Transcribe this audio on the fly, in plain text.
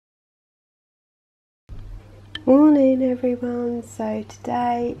Morning everyone, so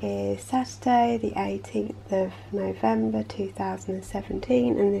today is Saturday the 18th of November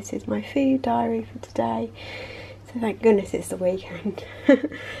 2017 and this is my food diary for today, so thank goodness it's the weekend.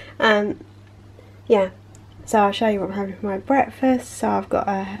 Yeah, so I'll show you what I'm having for my breakfast. So I've got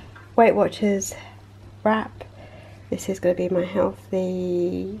a Weight Watchers wrap. This is going to be my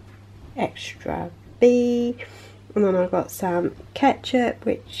healthy extra B, and then I've got some ketchup,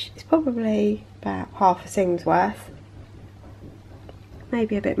 which is probably about half a thing's worth,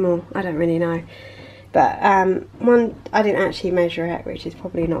 maybe a bit more, I don't really know, but one, I didn't actually measure it, which is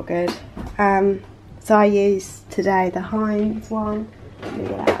probably not good. So I used today the Heinz one. Let me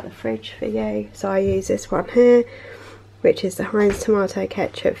get it out of the fridge for you. So I use this one here, which is the Heinz tomato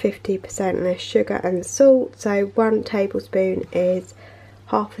ketchup, 50% less sugar and salt, so 1 tablespoon is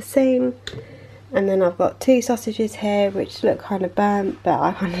half a thing. And then I've got 2 sausages here which look kind of burnt, but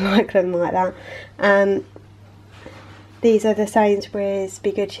I kind of like them like that. These are the Sainsbury's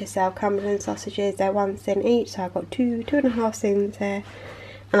Be Good to Yourself Cumberland sausages. They're 1 thin each, so I've got 2.5 thins here.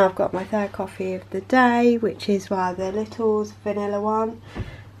 And I've got my third coffee of the day, which is by the Little's vanilla one.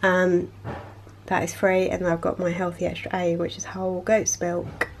 That is free. And I've got my healthy extra A, which is whole goat's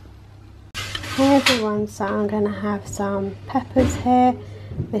milk. Hey everyone, so I'm going to have some peppers here.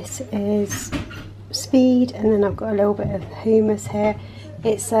 This is Speed, and then I've got a little bit of hummus here.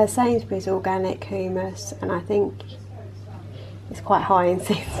 It's Sainsbury's organic hummus, and I think it's quite high in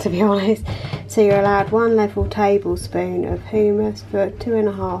seeds, to be honest. So you're allowed 1 level tablespoon of hummus for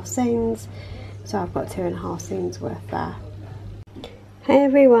 2.5 thins. So I've got 2.5 thins worth there. Hey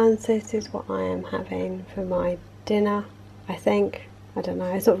everyone, so this is what I am having for my dinner, I think. I don't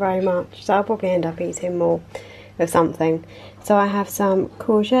know, it's not very much, so I'll probably end up eating more of something. So I have some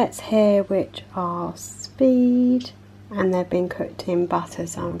courgettes here which are Speed, and they've been cooked in butter,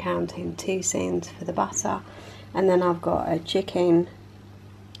 so I'm counting 2 thins for the butter. And then I've got a chicken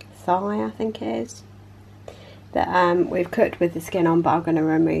thigh, I think it is, that we've cooked with the skin on, but I'm going to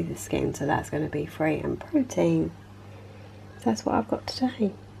remove the skin, so that's going to be free and protein. So that's what I've got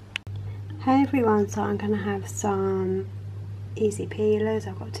today. Hey everyone, so I'm going to have some easy peelers.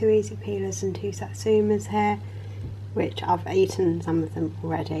 I've got 2 easy peelers and 2 satsumas here, which I've eaten some of them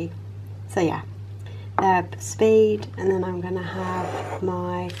already. So yeah, they're Speed, and then I'm going to have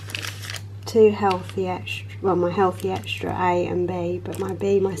my 2 healthy extra, well, my healthy extra A and B, but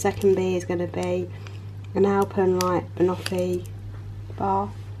my second B is going to be an Alpenlight banoffee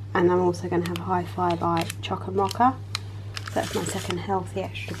bar, and I'm also going to have a Hi-Fi Light chocolate mocha. So that's my second healthy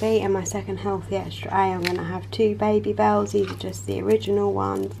extra B, and my second healthy extra A, I'm going to have 2 Baby Bells. These are just the original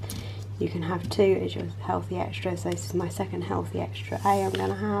ones. You can have 2 as your healthy extra, so this is my second healthy extra A I'm going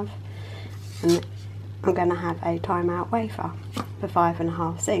to have. And I'm going to have a timeout wafer for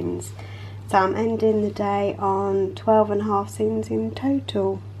 5.5 thins. So I'm ending the day on 12.5 thins in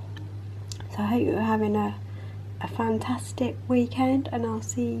total. So I hope you're having a fantastic weekend, and I'll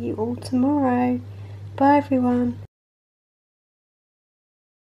see you all tomorrow. Bye everyone.